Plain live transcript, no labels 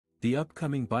The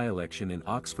upcoming by-election in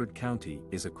Oxford County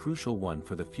is a crucial one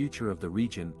for the future of the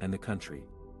region and the country.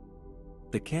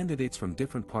 The candidates from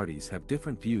different parties have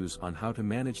different views on how to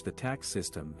manage the tax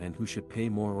system and who should pay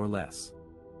more or less.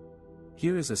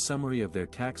 Here is a summary of their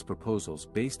tax proposals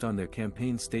based on their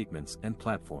campaign statements and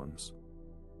platforms.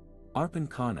 Arpan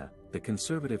Khanna, the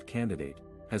Conservative candidate,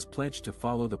 has pledged to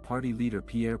follow the party leader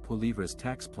Pierre Poilievre's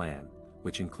tax plan,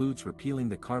 which includes repealing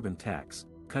the carbon tax,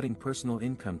 cutting personal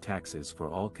income taxes for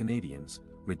all Canadians,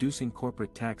 reducing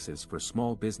corporate taxes for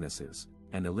small businesses,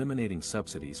 and eliminating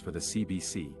subsidies for the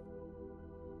CBC.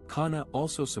 Khanna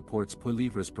also supports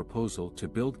Poilievre's proposal to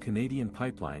build Canadian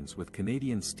pipelines with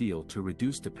Canadian steel to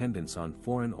reduce dependence on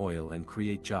foreign oil and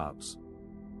create jobs.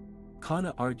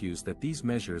 Khanna argues that these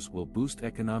measures will boost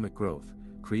economic growth,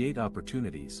 create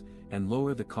opportunities, and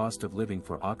lower the cost of living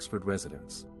for Oxford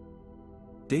residents.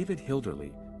 David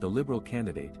Hilderley, the Liberal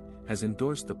candidate, has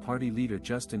endorsed the party leader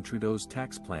Justin Trudeau's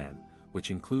tax plan,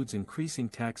 which includes increasing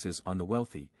taxes on the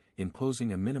wealthy,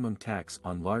 imposing a minimum tax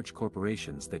on large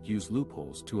corporations that use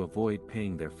loopholes to avoid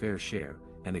paying their fair share,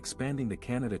 and expanding the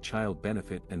Canada Child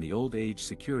Benefit and the Old Age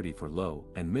Security for low-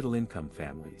 and middle-income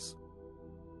families.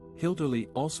 Hilderley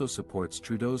also supports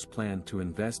Trudeau's plan to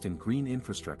invest in green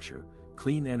infrastructure,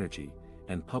 clean energy,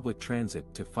 and public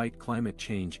transit to fight climate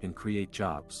change and create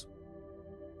jobs.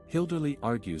 Hilderley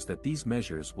argues that these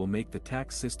measures will make the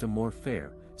tax system more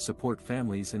fair, support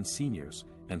families and seniors,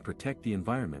 and protect the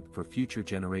environment for future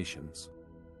generations.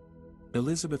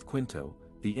 Elizabeth Quinto,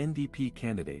 the NDP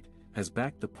candidate, has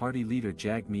backed the party leader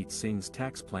Jagmeet Singh's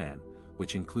tax plan,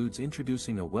 which includes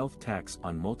introducing a wealth tax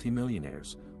on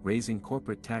multimillionaires, raising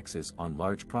corporate taxes on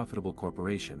large profitable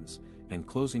corporations, and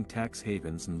closing tax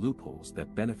havens and loopholes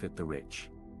that benefit the rich.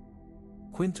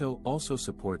 Quinto also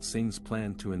supports Singh's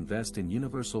plan to invest in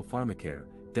universal pharmacare,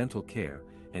 dental care,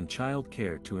 and child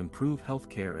care to improve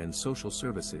healthcare and social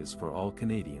services for all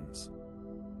Canadians.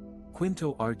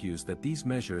 Quinto argues that these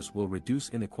measures will reduce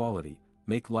inequality,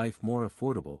 make life more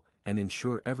affordable, and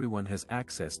ensure everyone has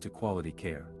access to quality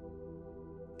care.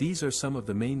 These are some of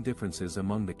the main differences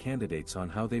among the candidates on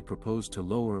how they propose to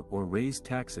lower or raise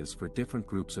taxes for different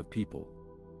groups of people.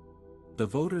 The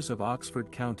voters of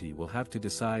Oxford County will have to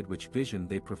decide which vision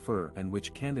they prefer and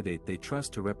which candidate they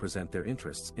trust to represent their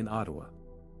interests in Ottawa.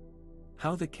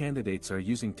 How the candidates are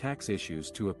using tax issues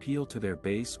to appeal to their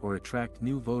base or attract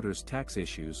new voters. Tax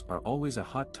issues are always a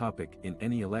hot topic in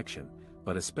any election,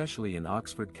 but especially in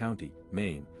Oxford County,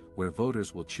 Maine, where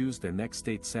voters will choose their next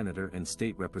state senator and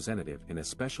state representative in a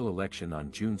special election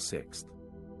on June 6.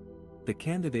 The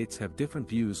candidates have different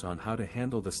views on how to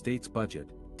handle the state's budget,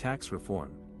 tax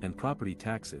reform, and property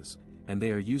taxes, and they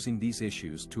are using these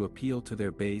issues to appeal to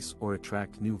their base or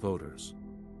attract new voters.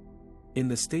 In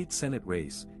the state Senate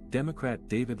race, Democrat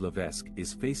David Levesque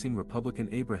is facing Republican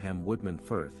Abraham Woodman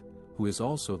Firth, who is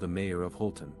also the mayor of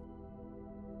Holton.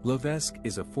 Levesque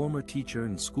is a former teacher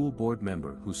and school board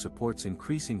member who supports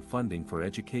increasing funding for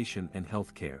education and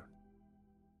health care.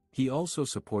 He also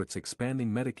supports expanding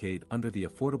Medicaid under the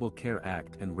Affordable Care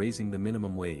Act and raising the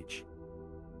minimum wage.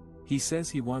 He says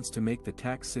he wants to make the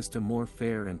tax system more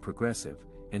fair and progressive,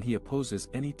 and he opposes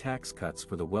any tax cuts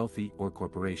for the wealthy or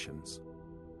corporations.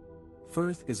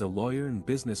 Firth is a lawyer and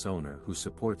business owner who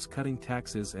supports cutting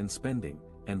taxes and spending,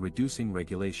 and reducing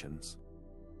regulations.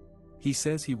 He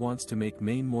says he wants to make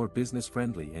Maine more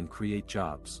business-friendly and create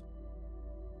jobs.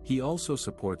 He also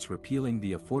supports repealing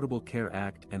the Affordable Care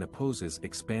Act and opposes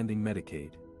expanding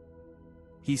Medicaid.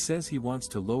 He says he wants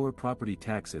to lower property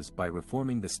taxes by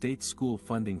reforming the state school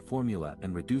funding formula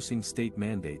and reducing state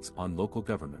mandates on local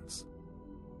governments.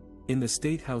 In the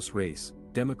State House race,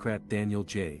 Democrat Daniel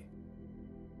J.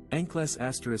 Ankles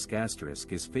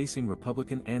 *** is facing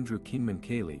Republican Andrew Kingman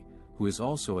Cayley, who is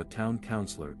also a town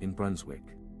councillor in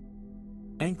Brunswick.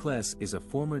 Ankles is a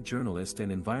former journalist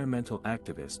and environmental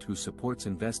activist who supports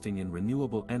investing in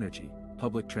renewable energy,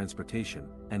 public transportation,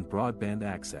 and broadband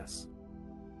access.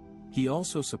 He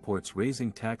also supports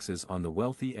raising taxes on the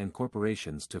wealthy and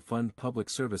corporations to fund public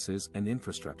services and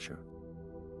infrastructure.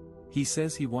 He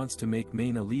says he wants to make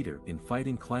Maine a leader in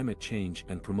fighting climate change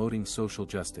and promoting social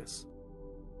justice.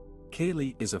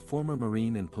 Cayley is a former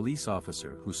Marine and police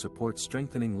officer who supports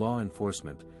strengthening law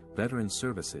enforcement, veteran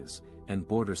services, and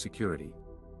border security.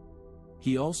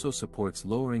 He also supports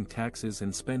lowering taxes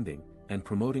and spending, and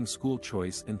promoting school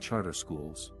choice and charter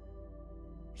schools.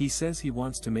 He says he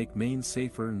wants to make Maine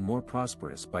safer and more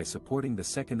prosperous by supporting the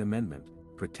Second Amendment,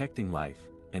 protecting life,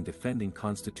 and defending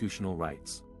constitutional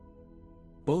rights.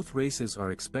 Both races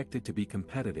are expected to be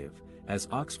competitive, as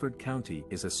Oxford County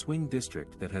is a swing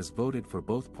district that has voted for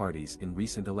both parties in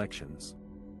recent elections.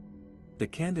 The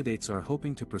candidates are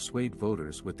hoping to persuade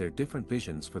voters with their different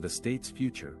visions for the state's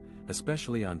future,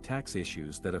 especially on tax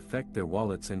issues that affect their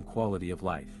wallets and quality of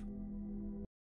life.